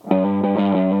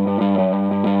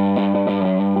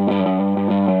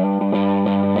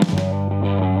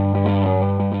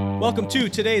Welcome to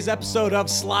today's episode of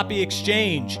Sloppy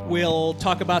Exchange. We'll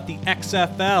talk about the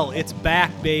XFL. It's back,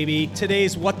 baby.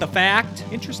 Today's What the Fact?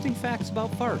 Interesting facts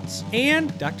about farts.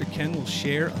 And Dr. Ken will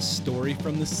share a story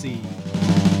from the sea.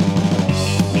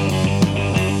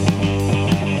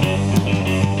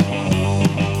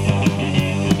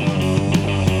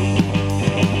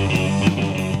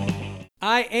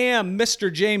 I am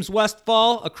Mr. James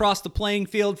Westfall. Across the playing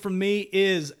field from me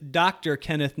is Dr.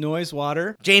 Kenneth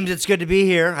Noisewater. James, it's good to be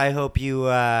here. I hope you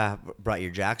brought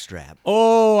your jockstrap.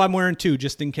 Oh, I'm wearing two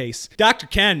just in case. Dr.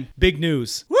 Ken, big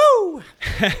news. Woo!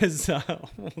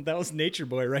 That was Nature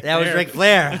Boy right there. That was Ric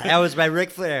Flair. That was my Ric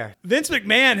Flair. Vince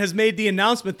McMahon has made the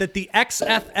announcement that the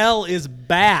XFL is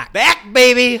back. Back,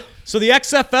 baby! So the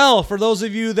XFL, for those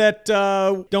of you that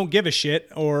don't give a shit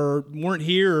or weren't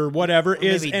here or whatever,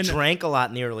 drank a lot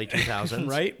in the early 2000s.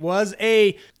 Right, was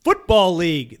a football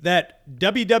league that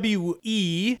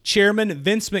WWE chairman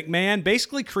Vince McMahon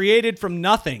basically created from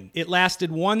nothing. It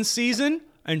lasted one season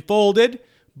and folded,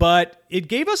 but it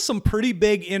gave us some pretty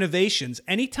big innovations.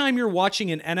 Anytime you're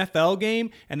watching an NFL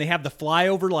game and they have the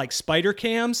flyover like spider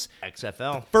cams.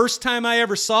 XFL. First time I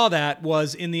ever saw that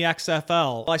was in the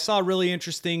XFL. I saw a really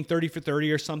interesting 30 for 30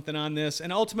 or something on this,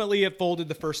 and ultimately it folded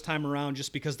the first time around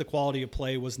just because the quality of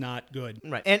play was not good.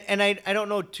 Right. And I don't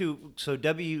know, too, so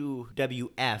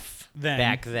WWF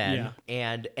back then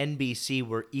and NBC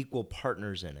were equal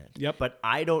partners in it. Yep. But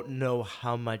I don't know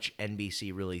how much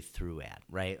NBC really threw at,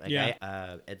 right?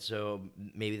 And so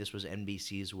maybe this was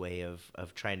NBC's way of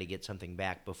trying to get something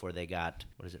back before they got,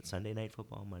 what is it, Sunday Night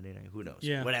Football, Monday Night, who knows,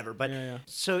 whatever. But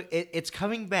so it's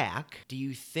coming back. Do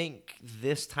you think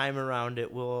this time around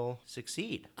it will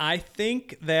succeed? I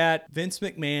think that Vince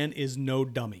McMahon is no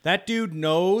dummy. That dude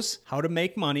knows how to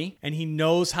make money, and he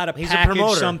knows how to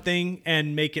package something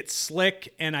and make it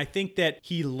slick. And I think that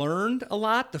he learned a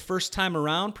lot the first time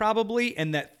around probably,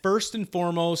 and that first and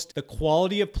foremost, the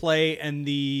quality of play and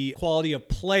the quality of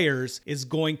players is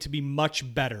going to be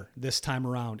much better this time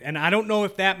around. And I don't know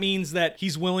if that means that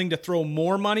he's willing to throw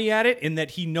more money at it and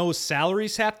that he knows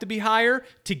salaries have to be higher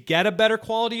to get a better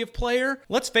quality of player.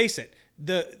 Let's face it,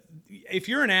 if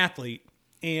you're an athlete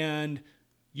and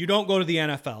you don't go to the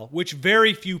NFL, which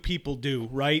very few people do,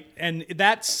 right? And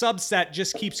that subset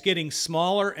just keeps getting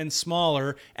smaller and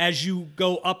smaller as you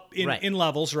go up in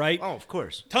levels, right? Oh, of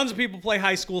course. Tons of people play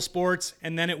high school sports,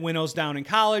 and then it winnows down in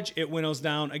college. It winnows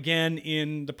down again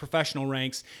in the professional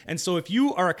ranks. And so if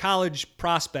you are a college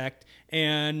prospect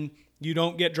and you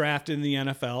don't get drafted in the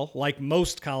NFL, like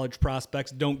most college prospects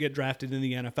don't get drafted in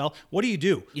the NFL, what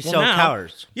do? You sell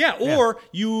cowers. Yeah, or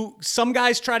some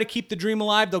guys try to keep the dream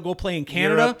alive. They'll go play in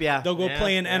Canada. Europe, They'll go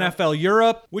play in NFL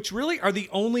Europe, which really are the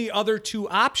only other two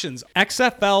options.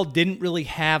 XFL didn't really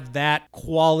have that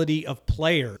quality of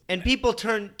player. And people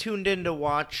tuned in to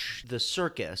watch the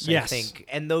circus, I think.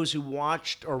 And those who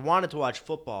watched or wanted to watch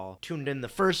football tuned in the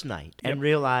first night and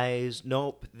realized,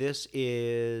 nope, this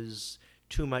is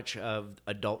too much of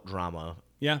adult drama.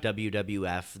 Yeah.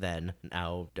 WWF, then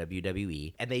now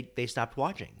WWE, and they stopped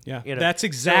watching. Yeah, that's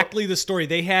exactly the story.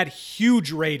 They had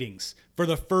huge ratings for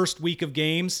the first week of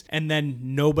games, and then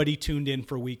nobody tuned in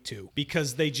for week 2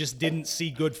 because they just didn't see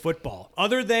good football.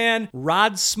 Other than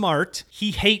Rod Smart,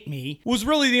 He Hate Me, was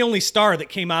really the only star that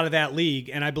came out of that league,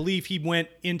 and I believe he went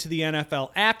into the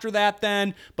NFL after that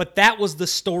then, but that was the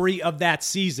story of that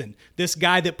season. This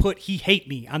guy that put He Hate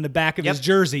Me on the back of his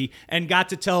jersey and got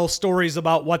to tell stories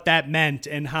about what that meant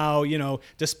and how,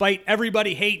 despite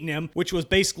everybody hating him, which was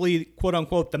basically,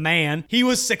 quote-unquote, the man, he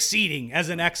was succeeding as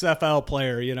an XFL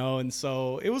player, and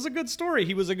so it was a good story.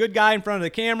 He was a good guy in front of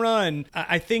the camera, and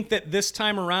I think that this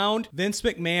time around, Vince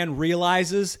McMahon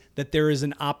realizes that there is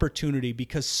an opportunity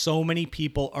because so many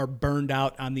people are burned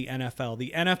out on the NFL.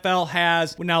 The NFL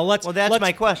has... That's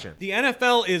my question. The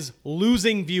NFL is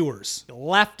losing viewers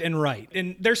left and right,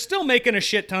 and they're still making a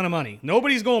shit ton of money.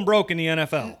 Nobody's going broke in the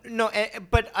NFL. No,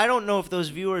 but I don't know if those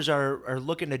viewers are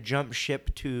looking to jump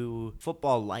ship to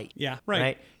football light. Yeah,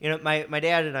 right. My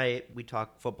dad and I, we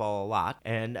talk football a lot,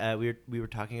 and we were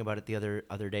talking about it the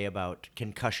other day about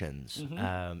concussions,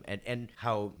 and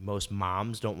how most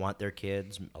moms don't want their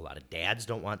kids, a lot of dads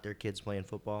don't want their kids playing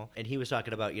football, and he was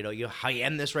talking about how you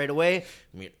end this right away.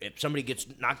 I mean, if somebody gets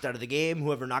knocked out of the game,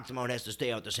 whoever knocked them out has to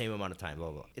stay out the same amount of time.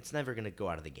 Blah blah blah. It's never going to go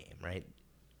out of the game, right?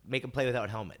 Make them play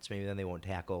without helmets. Maybe then they won't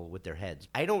tackle with their heads.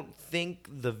 I don't think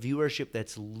the viewership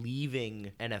that's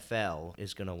leaving NFL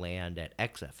is going to land at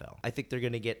XFL. I think they're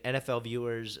going to get NFL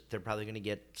viewers. They're probably going to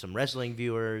get some wrestling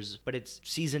viewers. But it's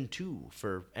season 2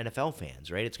 for NFL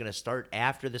fans, right? It's going to start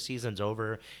after the season's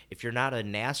over. If you're not a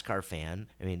NASCAR fan,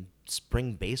 I mean,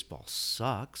 spring baseball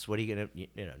sucks. What are you gonna?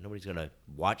 Nobody's gonna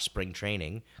watch spring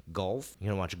training. Golf. You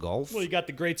gonna watch golf? Well, you got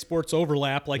the great sports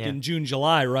overlap like Yeah. in June,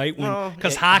 July, right?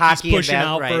 Because Hockey hockey's and pushing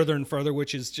out right. further and further,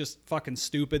 which is just fucking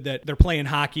stupid that they're playing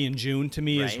hockey in June. To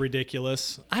me, is Right.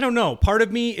 ridiculous. I don't know. Part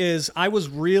of me is I was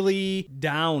really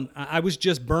down. I was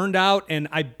just burned out, and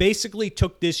I basically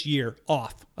took this year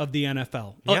off of the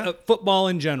NFL, Yeah. football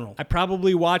in general. I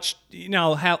probably watched, a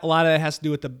lot of it has to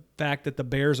do with the fact that the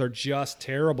Bears are just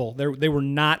terrible. They were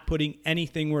not putting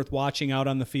anything worth watching out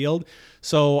on the field.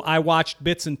 So I watched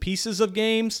bits and pieces of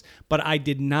games, but I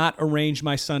did not arrange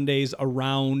my Sundays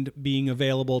around being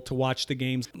available to watch the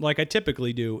games like I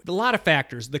typically do. A lot of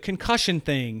factors, the concussion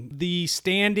thing, the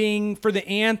standing for the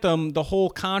anthem, the whole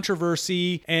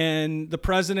controversy, and the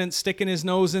president sticking his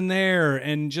nose in there,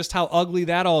 and just how ugly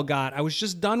that all got. I was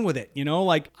just done with it,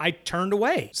 I turned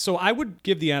away. So I would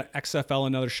give the XFL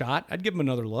another shot. I'd give them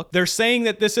another look. They're saying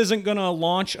that this isn't going to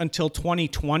launch until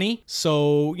 2020.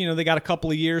 So, they got a couple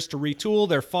of years to retool.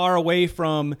 They're far away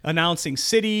from announcing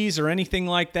cities or anything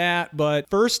like that. But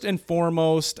first and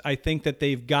foremost, I think that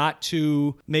they've got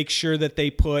to make sure that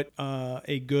they put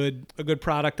a good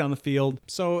product on the field.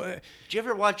 So, Did you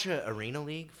ever watch Arena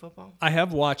League football? I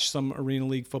have watched some Arena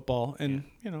League football, and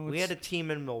We had a team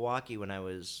in Milwaukee when I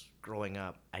was growing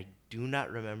up. I do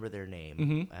not remember their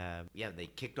name. They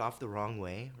kicked off the wrong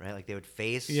way, right? Like they would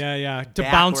face to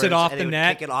bounce it backwards, off and the they would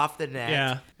net. kick it off the net.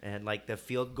 Yeah. And like the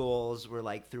field goals were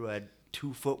like through a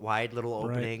 2-foot wide little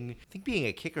opening. I think being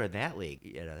a kicker in that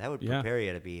league, that would prepare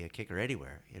you to be a kicker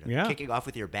anywhere. Kicking off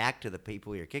with your back to the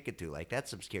people you're kicking to, like that's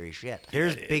some scary shit.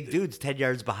 There's big dudes 10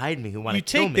 yards behind me who want to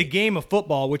kill me. You take the game of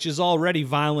football, which is already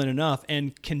violent enough,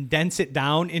 and condense it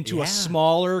down into a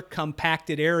smaller,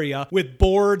 compacted area with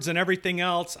boards and everything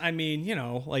else. I mean,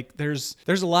 there's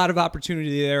a lot of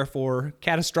opportunity there for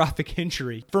catastrophic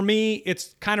injury. For me,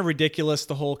 it's kind of ridiculous,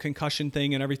 the whole concussion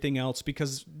thing and everything else,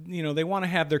 because, they want to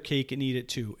have their cake and eat it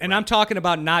too. And I'm talking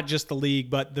about not just the league,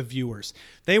 but the viewers.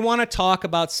 They want to talk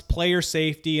about player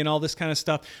safety and all this kind of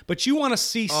stuff, but you want to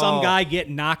see some guy get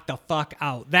knocked the fuck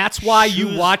out. That's why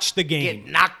you watch the game.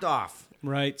 Get knocked off.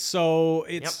 Right. So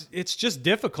it's just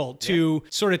difficult to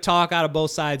sort of talk out of both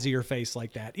sides of your face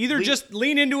like that. Either just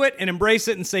lean into it and embrace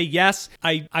it and say, yes,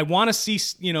 I want to see,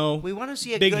 we want to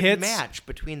see a big good hits. match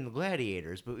between the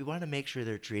gladiators, but we want to make sure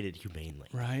they're treated humanely.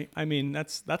 Right. I mean,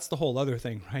 that's the whole other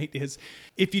thing, right? Is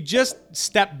if you just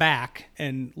step back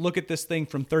and look at this thing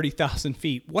from 30,000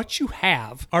 feet, what you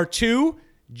have are two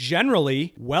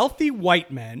generally wealthy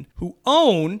white men who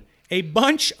own a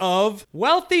bunch of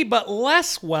wealthy but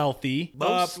less wealthy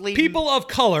people of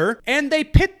color, and they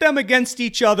pit them against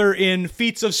each other in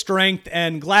feats of strength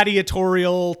and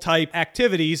gladiatorial type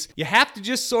activities. You have to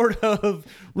just sort of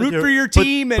root for your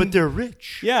team. But they're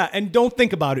rich. Yeah, and don't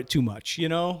think about it too much,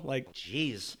 Like,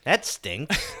 jeez, that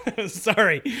stinks.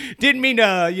 sorry. Didn't mean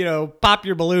to, pop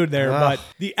your balloon there, but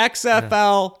the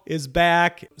XFL is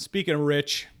back. Speaking of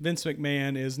rich, Vince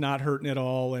McMahon is not hurting at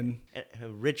all, and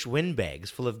rich windbags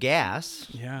full of gas.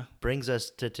 Yeah. Brings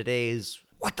us to today's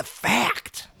What the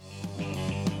Fact.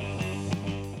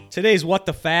 Today's What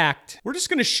the Fact. We're just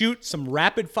going to shoot some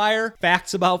rapid fire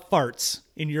facts about farts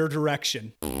in your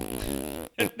direction.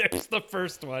 There's the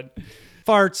first one.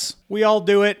 Farts. We all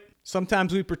do it.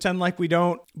 Sometimes we pretend like we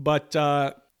don't, but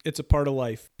it's a part of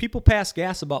life. People pass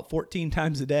gas about 14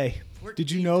 times a day. Did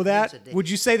you know that? Would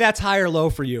you say that's high or low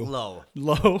for you? Low.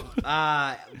 Low?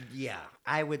 Yeah.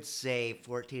 I would say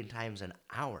 14 times an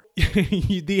hour.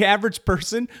 The average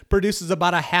person produces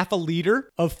about a half a liter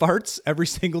of farts every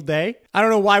single day. I don't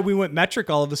know why we went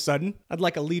metric all of a sudden. I'd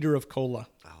like a liter of cola.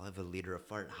 I'll have a liter of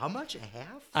fart. How much? A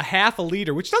half? A half a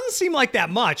liter, which doesn't seem like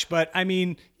that much, but I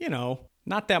mean,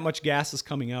 not that much gas is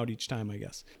coming out each time, I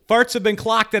guess. Farts have been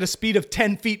clocked at a speed of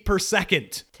 10 feet per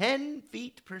second. 10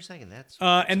 feet per second. That's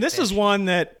and this is one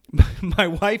that my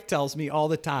wife tells me all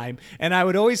the time, and I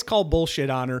would always call bullshit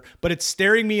on her, but it's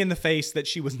staring me in the face that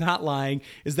she was not lying,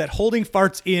 is that holding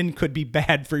farts in could be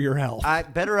bad for your health.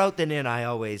 Better out than in, I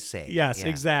always say. Yes,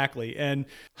 exactly. And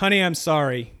honey, I'm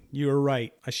sorry. You were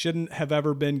right. I shouldn't have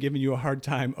ever been giving you a hard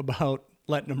time about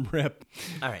letting them rip.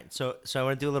 All right, so I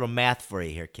want to do a little math for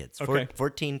you here, kids. Okay.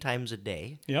 14 times a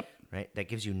day. Yep. Right? That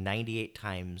gives you 98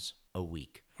 times a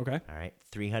week. Okay. All right.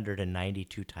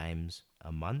 392 times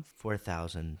a month.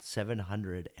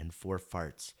 4,704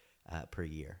 farts per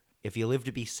year. If you live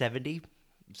to be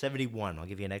 71, I'll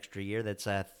give you an extra year. That's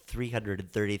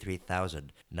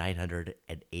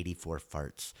 333,984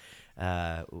 farts.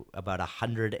 About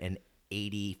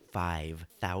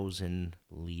 185,000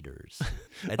 liters.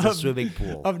 That's a swimming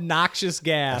pool. Of noxious A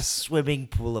gas. swimming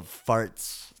pool of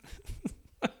farts.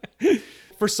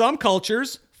 For some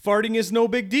cultures, farting is no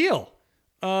big deal.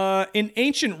 In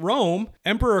ancient Rome,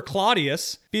 Emperor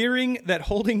Claudius, fearing that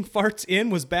holding farts in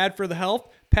was bad for the health,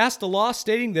 passed a law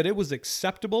stating that it was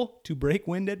acceptable to break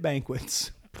wind at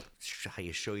banquets. How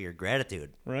you show your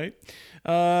gratitude. Right?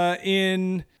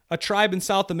 In a tribe in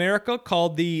South America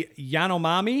called the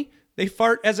Yanomami, they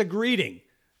fart as a greeting.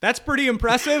 That's pretty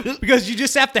impressive because you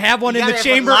just have to have one in the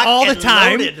chamber all the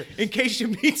time in case you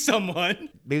meet someone.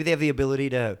 Maybe they have the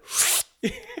ability to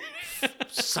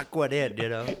suck one in,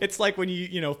 It's like when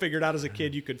you figured out as a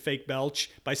kid you could fake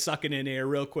belch by sucking in air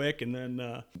real quick, and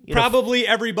then probably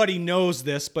everybody knows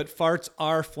this, but farts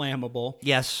are flammable.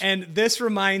 Yes. And this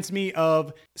reminds me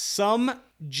of some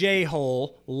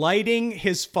J-hole lighting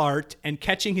his fart and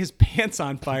catching his pants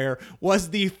on fire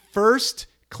was the first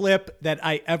clip that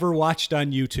I ever watched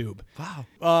on YouTube. Wow.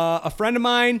 A friend of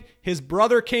mine, his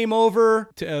brother came over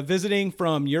to visiting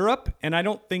from Europe, and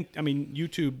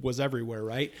YouTube was everywhere,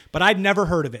 right? But I'd never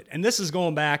heard of it. And this is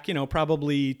going back,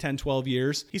 probably 10, 12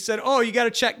 years. He said, "Oh, you got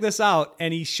to check this out."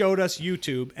 And he showed us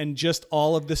YouTube and just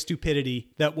all of the stupidity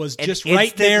that was just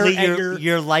right there.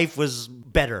 Your life was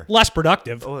better. Less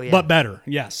productive, Oh, yeah. but better.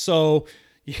 Yes. So,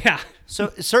 yeah.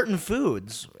 So certain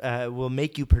foods will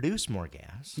make you produce more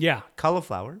gas. Yeah.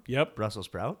 Cauliflower. Yep. Brussels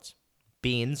sprouts.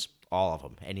 Beans. All of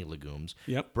them. Any legumes.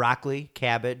 Yep. Broccoli.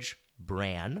 Cabbage.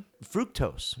 Bran.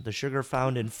 Fructose. The sugar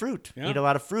found in fruit. Yeah. Eat a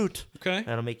lot of fruit. Okay.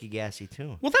 That'll make you gassy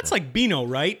too. Well, that's like Beano,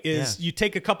 right? You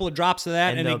take a couple of drops of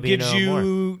that and it gives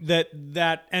you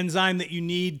that enzyme that you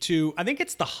need to, I think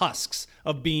it's the husks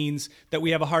of beans that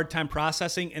we have a hard time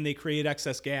processing and they create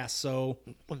excess gas. So,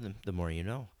 Well, the more you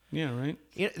know. yeah, right.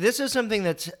 This is something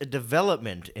that's a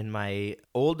development in my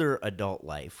older adult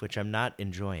life, which I'm not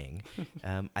enjoying.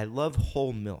 I love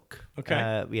whole milk.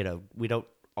 Okay. We don't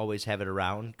always have it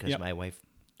around because Yep. my wife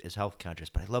is health conscious,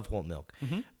 but I love whole milk.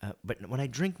 Mm-hmm. But when I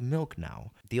drink milk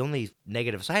now, the only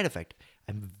negative side effect,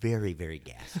 I'm very, very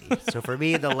gassy. So for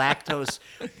me, the lactose,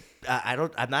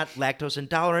 I'm not lactose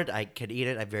intolerant. I can eat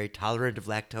it. I'm very tolerant of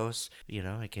lactose.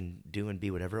 I can do and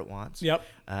be whatever it wants. Yep.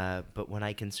 But when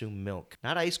I consume milk,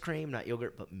 not ice cream, not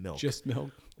yogurt, but milk. Just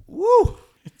milk. Woo!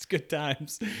 It's good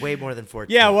times. Way more than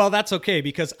 14. Yeah, well, that's okay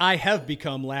because I have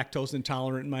become lactose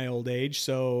intolerant in my old age.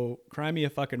 So cry me a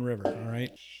fucking river, all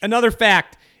right? Another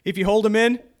fact, if you hold them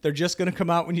in, they're just going to come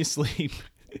out when you sleep.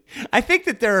 I think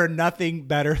that there are nothing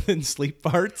better than sleep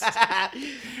farts.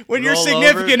 When your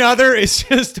significant other is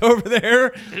just over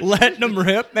there letting them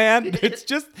rip, man.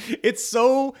 It's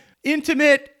so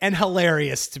intimate and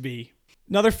hilarious to me.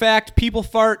 Another fact, people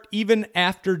fart even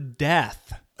after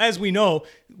death. As we know,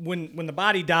 when the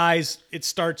body dies, it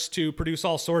starts to produce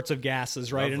all sorts of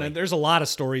gases, right? Lovely. And there's a lot of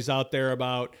stories out there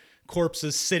about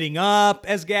corpses sitting up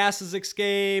as gases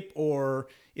escape, or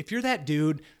if you're that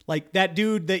dude, like that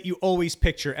dude that you always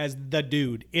picture as the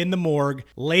dude in the morgue,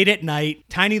 late at night,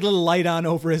 tiny little light on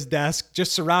over his desk,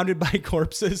 just surrounded by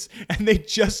corpses, and they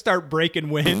just start breaking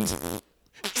wind.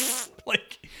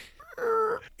 Like,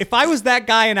 if I was that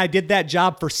guy and I did that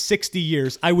job for 60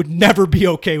 years, I would never be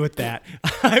okay with that.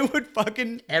 I would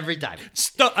fucking... Every time.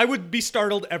 I would be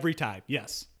startled every time,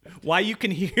 yes. Why you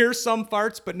can hear some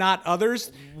farts but not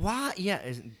others? Why? Yeah,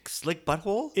 slick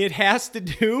butthole? It has to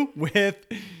do with...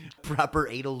 Proper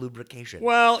anal lubrication.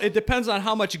 Well, it depends on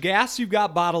how much gas you've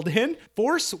got bottled in,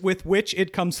 force with which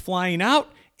it comes flying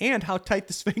out, and how tight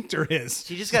the sphincter is.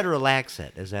 So you just got to relax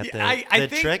it. Is that I the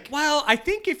think, trick? Well, I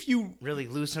think if you... Really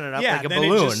loosen it up Yeah, like a then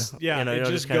balloon. It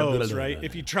just goes, right?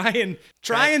 If you try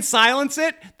and silence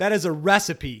it, that is a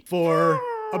recipe for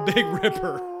a big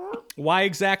ripper. Why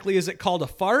exactly is it called a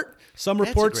fart? Some That's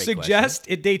a reports great suggest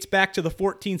it dates back to the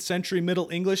 14th century Middle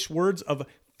English words of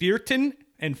fyrten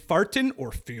and farten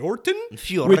or fjorten,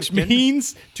 which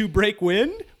means to break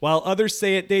wind, while others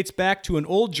say it dates back to an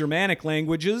old Germanic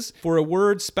languages for a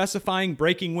word specifying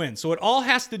breaking wind. So it all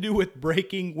has to do with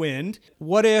breaking wind.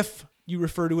 What if you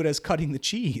refer to it as cutting the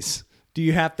cheese? Do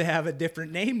you have to have a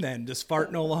different name then? Does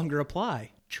fart no longer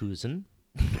apply? Choosing.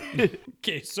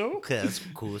 Queso?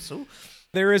 Queso.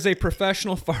 There is a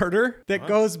professional farter that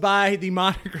goes by the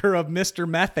moniker of Mr.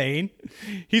 Methane.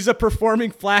 He's a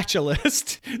performing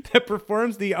flatulist that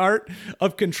performs the art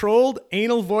of controlled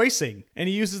anal voicing. And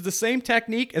he uses the same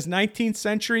technique as 19th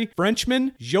century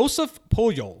Frenchman Joseph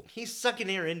Pujol. He's sucking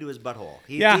air into his butthole.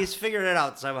 Yeah. He's figured it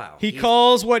out somehow. He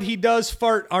calls what he does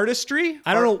fart artistry.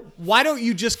 I don't know. Why don't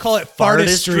you just call it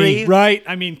fartistry? Right?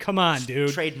 I mean, come on,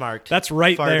 dude. Trademarked. That's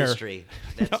right fartistry.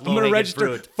 there. That's I'm going to register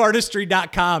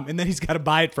fartistry.com, and then he's got to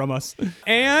buy it from us.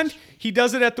 And he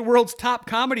does it at the world's top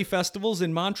comedy festivals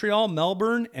in Montreal,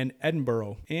 Melbourne, and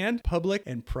Edinburgh, and public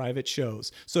and private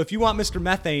shows. So if you want Mr.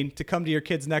 Methane to come to your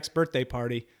kid's next birthday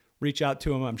party, reach out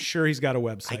to him. I'm sure he's got a I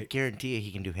website. guarantee you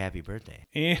he can do happy birthday.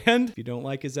 And if you don't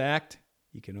like his act,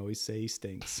 you can always say he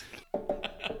stinks.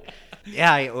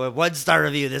 Yeah, 1-star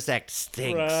review. This act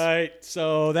stinks. Right.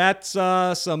 So that's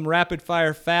some rapid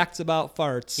fire facts about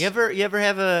farts. You ever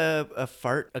have a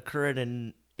fart occur at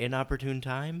an inopportune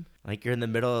time? Like you're in the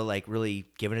middle of like really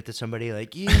giving it to somebody,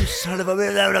 like, you son of a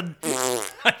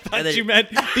bitch. I thought you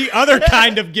meant the other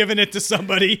kind of giving it to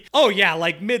somebody. Oh, yeah,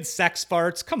 like mid-sex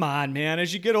farts. Come on, man.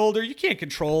 As you get older, you can't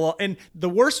control. And the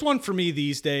worst one for me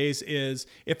these days is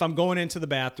if I'm going into the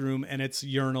bathroom and it's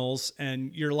urinals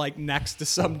and you're like next to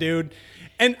some dude.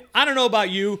 And I don't know about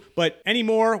you, but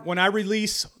anymore, when I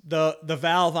release the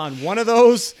valve on one of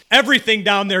those, everything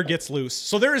down there gets loose.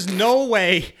 So there is no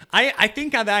way. I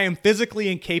think that I am physically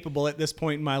incapable at this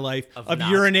point in my life of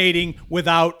urinating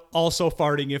without also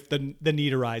farting if the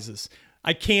need arises.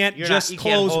 I can't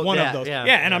close one of those.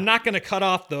 And I'm not going to cut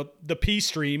off the pee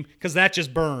stream because that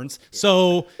just burns.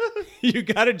 So you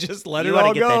got to just let it all go. You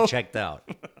want to get that checked out.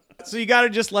 So you got to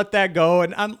just let that go.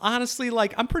 And I'm honestly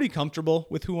I'm pretty comfortable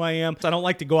with who I am. So I don't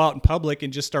like to go out in public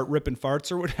and just start ripping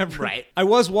farts or whatever. Right. I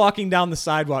was walking down the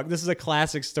sidewalk. This is a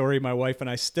classic story my wife and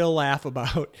I still laugh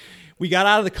about. We got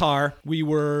out of the car. We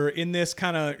were in this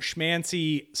kind of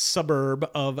schmancy suburb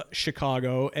of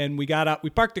Chicago, and we got out.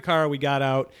 We parked the car. We got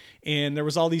out, and there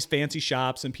was all these fancy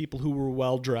shops and people who were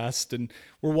well dressed, and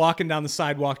we're walking down the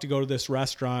sidewalk to go to this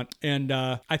restaurant. And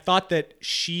I thought that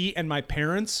she and my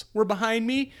parents were behind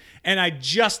me, and I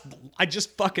just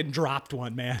fucking dropped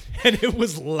one, man, and it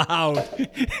was loud.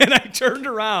 And I turned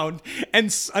around,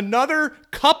 and another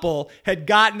couple had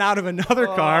gotten out of another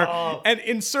car and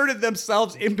inserted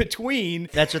themselves in between.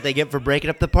 That's what they get for breaking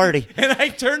up the party. And I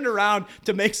turned around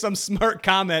to make some smart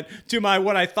comment to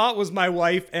what I thought was my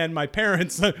wife and my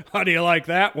parents. How do you like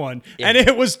that one? Yeah. And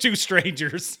it was two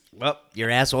strangers. Well, your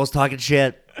asshole's talking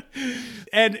shit.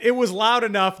 And it was loud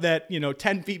enough that,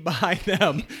 10 feet behind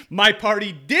them, my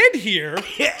party did hear.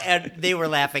 And they were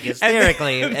laughing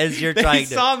hysterically as you're trying to.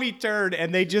 They saw me turn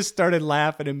and they just started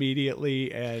laughing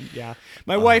immediately. And yeah,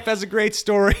 my wife has a great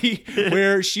story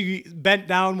where she bent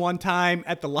down one time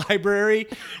at the library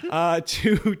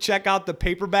to check out the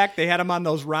paperback. They had them on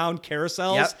those round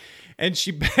carousels. Yep. And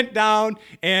she bent down,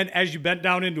 and as you bent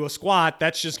down into a squat,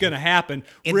 that's just going to happen.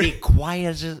 In the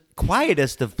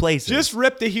quietest of places. Just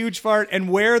ripped a huge fart, and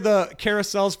where the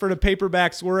carousels for the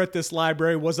paperbacks were at this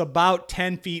library was about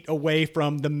 10 feet away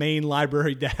from the main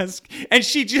library desk. And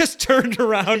she just turned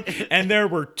around, and there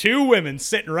were two women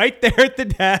sitting right there at the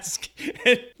desk.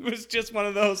 It was just one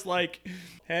of those,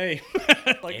 hey,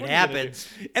 it happens.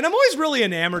 And I'm always really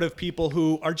enamored of people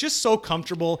who are just so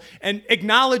comfortable and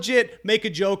acknowledge it, make a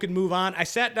joke, and move on. I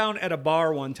sat down at a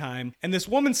bar one time, and this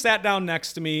woman sat down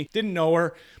next to me, didn't know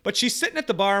her, but she's sitting at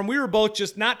the bar, and we were both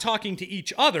just not talking to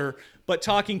each other, but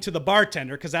talking to the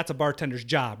bartender, because that's a bartender's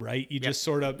job, right? You just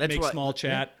sort of make small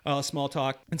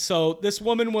talk. And so this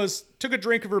woman took a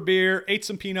drink of her beer, ate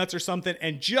some peanuts or something,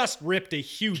 and just ripped a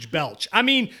huge belch. I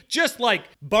mean, just like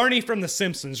Barney from The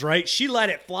Simpsons, right? She let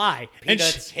it fly.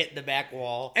 Peanuts hit the back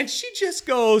wall. And she just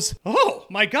goes, oh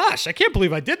my gosh, I can't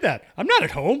believe I did that. I'm not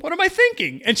at home. What am I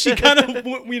thinking? And she kind of,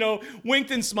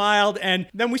 winked and smiled. And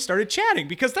then we started chatting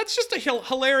because that's just a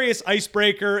hilarious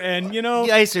icebreaker. And,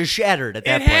 the ice is shattered at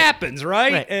that point. It happens,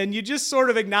 right? And you just sort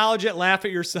of acknowledge it, laugh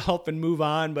at yourself, and move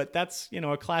on. But that's,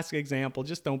 a classic example.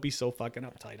 Just don't be so fucking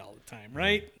uptight all the time,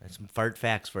 right? That's some fart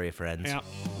facts for you, friends. Yeah.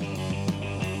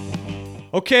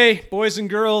 Okay, boys and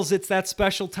girls, it's that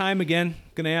special time again.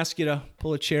 I'm going to ask you to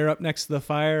pull a chair up next to the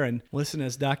fire and listen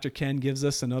as Dr. Ken gives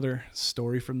us another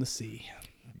story from the sea.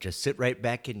 Just sit right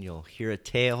back and you'll hear a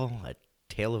tale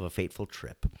of a fateful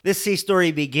trip. This sea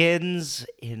story begins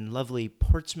in lovely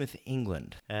Portsmouth,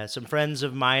 England. Some friends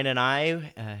of mine and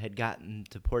I had gotten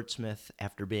to Portsmouth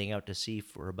after being out to sea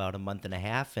for about a month and a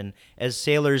half, and as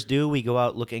sailors do, we go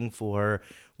out looking for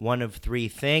one of three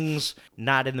things.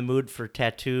 Not in the mood for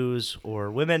tattoos or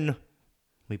women,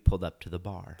 we pulled up to the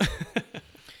bar.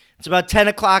 It's about 10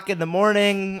 o'clock in the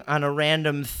morning on a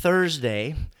random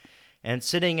Thursday, and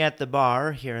sitting at the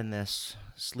bar here in this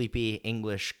sleepy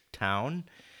English town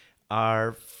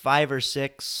are 5 or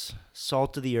 6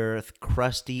 salt-of-the-earth,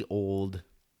 crusty old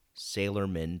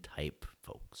sailormen type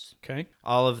folks. Okay.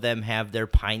 All of them have their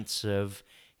pints of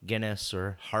Guinness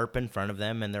or Harp in front of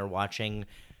them, and they're watching,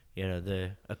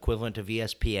 the equivalent of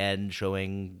ESPN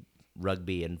showing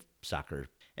rugby and soccer.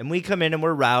 And we come in and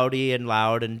we're rowdy and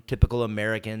loud in typical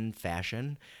American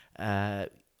fashion. I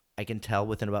can tell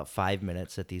within about 5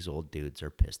 minutes that these old dudes are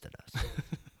pissed at us.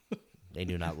 They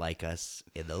do not like us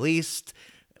in the least.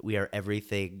 We are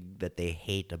everything that they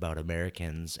hate about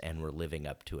Americans, and we're living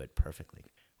up to it perfectly.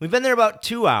 We've been there about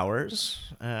 2 hours,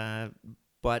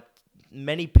 but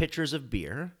many pitchers of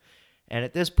beer. And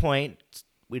at this point,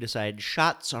 we decide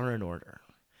shots are in order.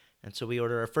 And so we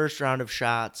order our first round of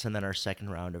shots and then our second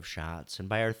round of shots. And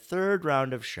by our third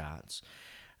round of shots,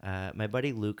 my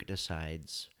buddy Luke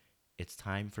decides it's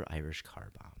time for Irish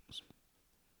car bombs.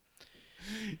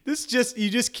 You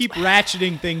just keep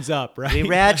ratcheting things up, right? We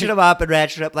ratchet them up and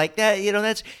ratchet up like that.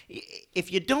 That's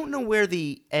if you don't know where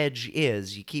the edge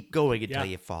is, you keep going until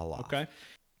you fall off. Okay.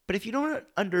 But if you don't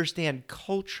understand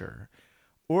culture,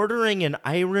 ordering an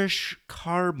Irish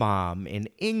car bomb in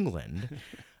England,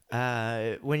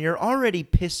 when you're already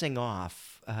pissing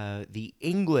off the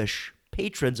English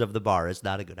patrons of the bar, is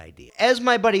not a good idea. As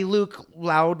my buddy Luke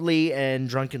loudly and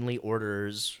drunkenly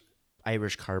orders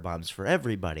Irish car bombs for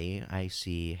everybody, I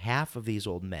see half of these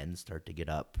old men start to get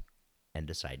up and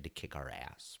decide to kick our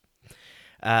ass.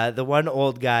 The one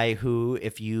old guy who,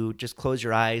 if you just close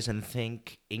your eyes and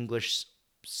think English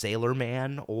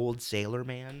old sailor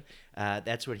man,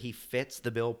 that's what he fits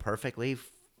the bill perfectly.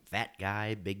 Fat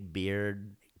guy, big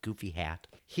beard, goofy hat.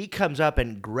 He comes up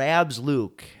and grabs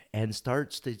Luke and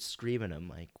starts to scream at him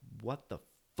like, "What the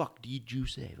fuck did you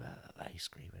say?" I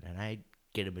scream it, and I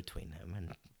get in between them,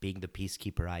 and being the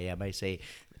peacekeeper I am, I say,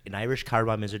 an Irish car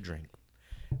bomb is a drink.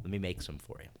 Let me make some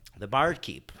for you. The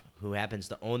barkeep, who happens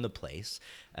to own the place,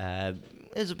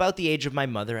 is about the age of my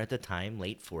mother at the time,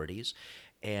 late 40s.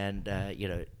 And,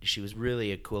 she was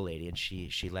really a cool lady, and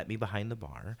she let me behind the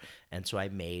bar. And so I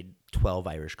made 12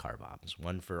 Irish car bombs,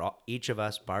 one for each of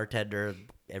us, bartender,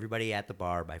 everybody at the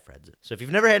bar, my friends. So if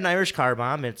you've never had an Irish car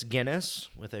bomb, it's Guinness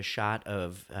with a shot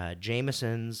of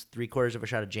Jameson's, 3/4 of a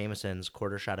shot of Jameson's,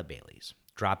 1/4 shot of Bailey's.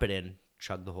 Drop it in,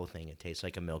 chug the whole thing. It tastes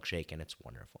like a milkshake, and it's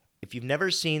wonderful. If you've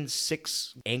never seen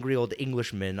 6 angry old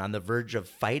Englishmen on the verge of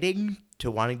fighting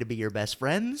to wanting to be your best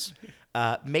friends,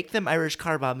 make them Irish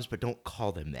car bombs, but don't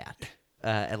call them that.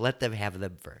 And let them have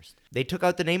them first. They took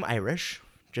out the name Irish,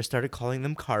 just started calling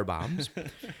them car bombs.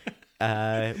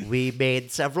 We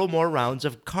made several more rounds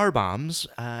of car bombs,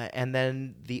 and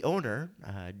then the owner,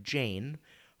 Jane,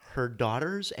 her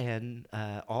daughters and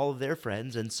all of their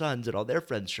friends and sons and all their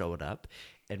friends showed up,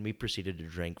 and we proceeded to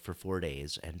drink for 4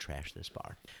 days and trash this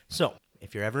bar. So,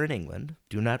 if you're ever in England,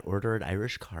 do not order an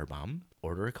Irish car bomb.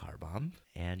 Order a car bomb,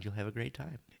 and you'll have a great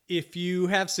time. If you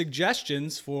have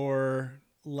suggestions for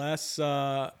less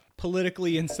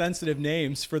politically insensitive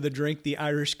names for the drink, the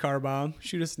Irish car bomb,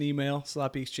 shoot us an email,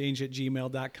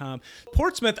 sloppyexchange@gmail.com.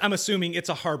 Portsmouth, I'm assuming it's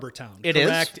a harbor town. It is.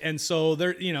 Correct? And so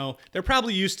they're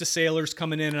probably used to sailors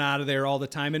coming in and out of there all the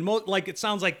time. And it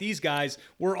sounds like these guys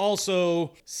were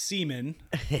also seamen.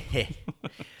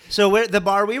 So the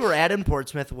bar we were at in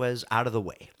Portsmouth was out of the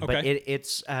way. Okay. But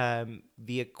it's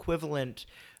the equivalent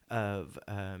of,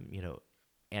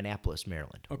 Annapolis,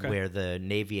 Maryland, where the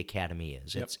Navy Academy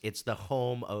is. Yep. It's the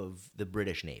home of the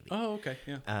British Navy. Oh, okay,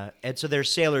 yeah. And so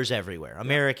there's sailors everywhere.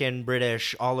 American,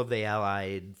 British, all of the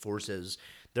Allied forces.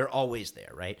 They're always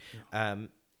there, right? Yeah.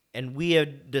 And we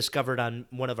had discovered on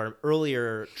one of our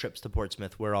earlier trips to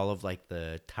Portsmouth where all of like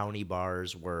the towny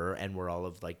bars were and where all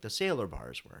of like the sailor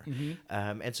bars were.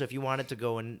 Mm-hmm. And so if you wanted to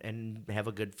go and have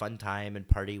a good fun time and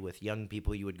party with young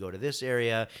people, you would go to this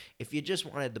area. If you just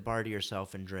wanted the bar to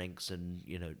yourself and drinks and,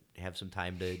 have some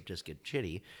time to just get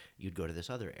chitty, you'd go to this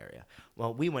other area.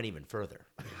 Well, we went even further.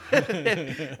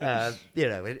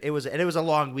 It was a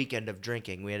long weekend of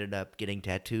drinking. We ended up getting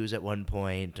tattoos at one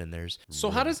point, and there's...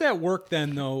 So how does that work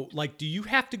then, though? Like, do you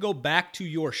have to go back to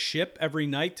your ship every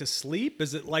night to sleep?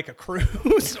 Is it like a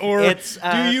cruise, or yes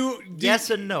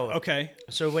and no? Okay.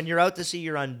 So when you're out to sea,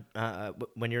 you're on.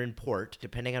 When you're in port,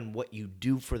 depending on what you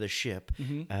do for the ship,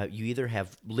 you either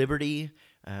have liberty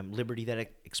that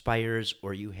expires,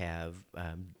 or you have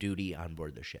duty on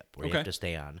board the ship where you have to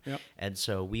stay on. Yep. And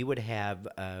so we would have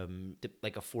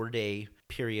like a 4-day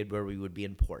period where we would be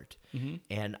in port. Mm-hmm.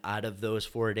 And out of those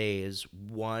 4 days,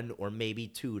 1 or maybe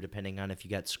 2, depending on if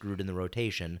you got screwed in the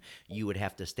rotation, you would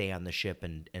have to stay on the ship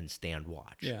and stand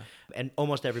watch. Yeah. And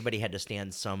almost everybody had to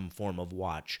stand some form of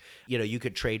watch. You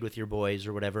could trade with your boys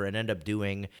or whatever and end up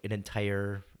doing an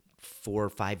entire 4,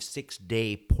 5, 6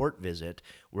 day port visit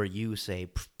where you say,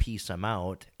 peace, I'm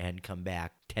out, and come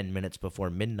back 10 minutes before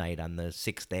midnight on the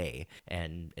 6th day,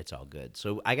 and it's all good.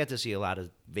 So I got to see a lot of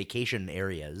vacation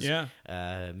areas,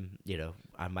 on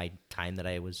my time that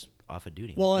I was off of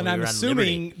duty. Well, and I'm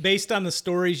assuming, based on the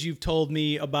stories you've told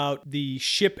me about the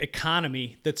ship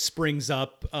economy that springs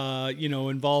up,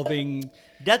 involving...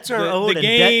 Debts are owed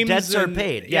and debts are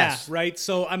paid, yes. Yeah, right?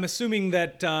 So I'm assuming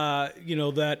that,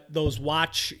 that those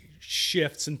watch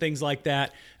shifts and things like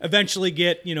that eventually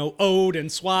get, owed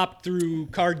and swapped through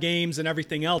card games and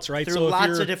everything else, right? There are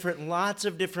lots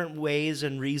of different ways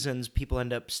and reasons people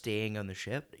end up staying on the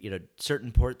ship.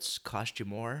 Certain ports cost you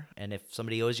more, and if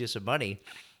somebody owes you some money,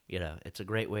 it's a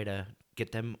great way to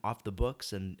get them off the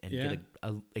books and get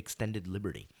a extended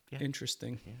liberty. Yeah.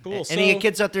 Interesting. Yeah. Cool. Any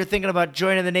kids out there thinking about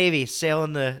joining the Navy,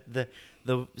 sailing the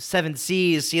seven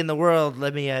seas, seeing the world,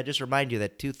 let me just remind you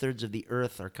that 2/3 of the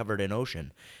Earth are covered in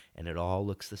ocean, and it all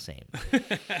looks the same.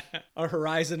 A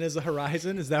horizon is a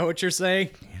horizon. Is that what you're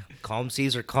saying? Yeah. Calm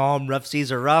seas are calm, rough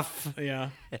seas are rough. Yeah.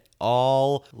 It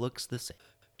all looks the same.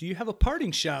 Do you have a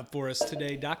parting shot for us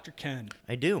today, Dr. Ken?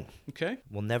 I do. Okay.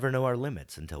 We'll never know our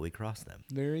limits until we cross them.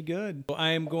 Very good. Well, I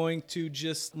am going to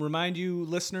just remind you,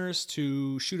 listeners,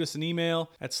 to shoot us an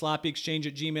email at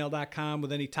sloppyexchange@gmail.com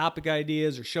with any topic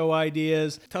ideas or show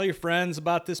ideas. Tell your friends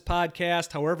about this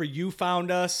podcast, however you found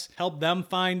us. Help them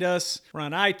find us. We're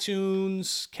on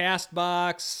iTunes,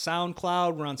 CastBox,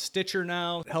 SoundCloud. We're on Stitcher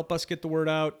now. Help us get the word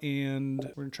out, and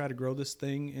we're going to try to grow this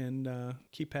thing and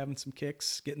keep having some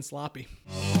kicks, getting sloppy.